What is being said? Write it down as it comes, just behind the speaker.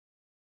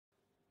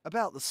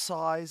About the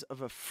size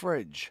of a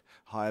fridge,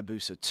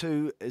 Hayabusa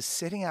 2 is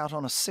setting out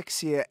on a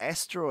 6-year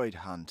asteroid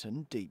hunt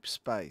in deep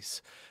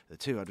space. The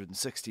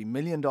 $260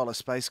 million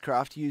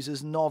spacecraft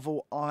uses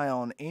novel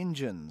ion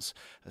engines,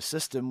 a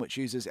system which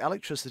uses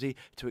electricity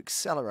to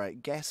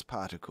accelerate gas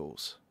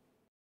particles.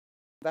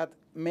 That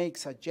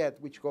makes a jet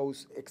which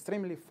goes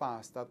extremely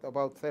fast at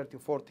about 30 or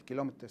 40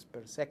 kilometers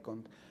per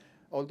second,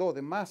 although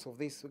the mass of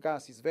this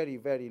gas is very,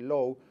 very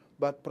low,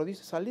 but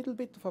produces a little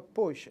bit of a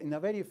push in a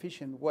very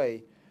efficient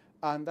way.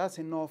 And that's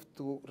enough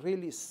to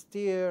really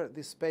steer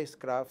the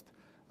spacecraft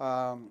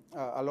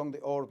along the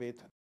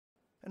orbit.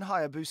 And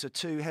Hayabusa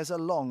 2 has a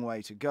long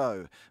way to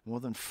go, more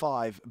than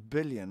 5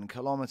 billion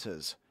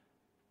kilometres.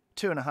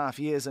 2.5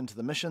 years into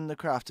the mission, the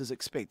craft is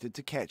expected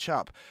to catch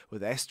up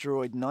with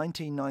Asteroid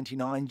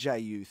 1999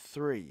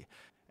 JU-3.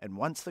 And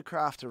once the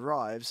craft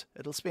arrives,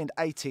 it'll spend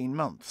 18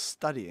 months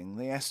studying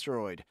the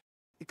asteroid.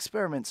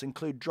 Experiments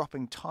include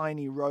dropping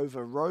tiny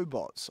rover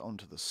robots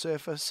onto the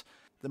surface.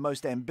 The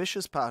most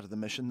ambitious part of the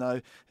mission, though,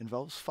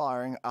 involves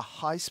firing a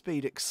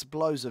high-speed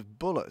explosive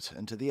bullet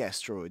into the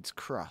asteroid's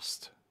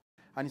crust.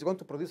 And it's going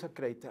to produce a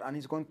crater, and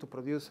it's going to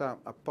produce a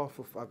puff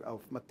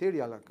of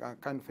material, a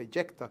kind of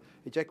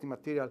ejecting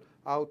material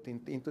out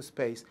into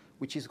space,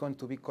 which is going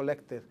to be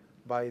collected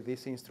by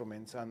these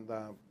instruments, and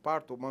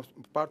part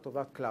of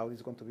that cloud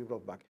is going to be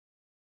brought back.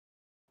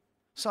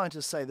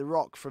 Scientists say the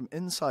rock from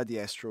inside the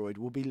asteroid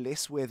will be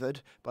less weathered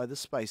by the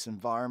space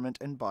environment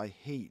and by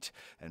heat,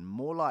 and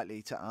more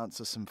likely to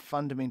answer some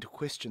fundamental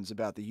questions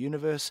about the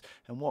universe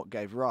and what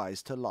gave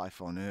rise to life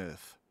on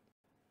Earth.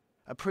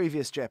 A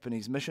previous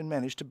Japanese mission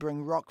managed to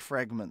bring rock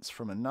fragments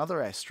from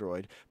another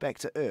asteroid back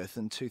to Earth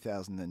in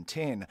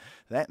 2010.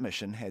 That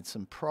mission had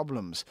some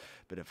problems,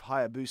 but if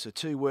Hayabusa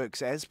 2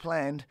 works as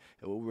planned,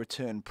 it will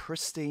return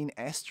pristine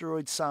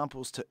asteroid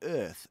samples to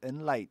Earth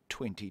in late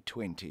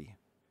 2020.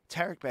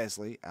 Tarek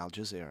Basley, Al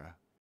Jazeera.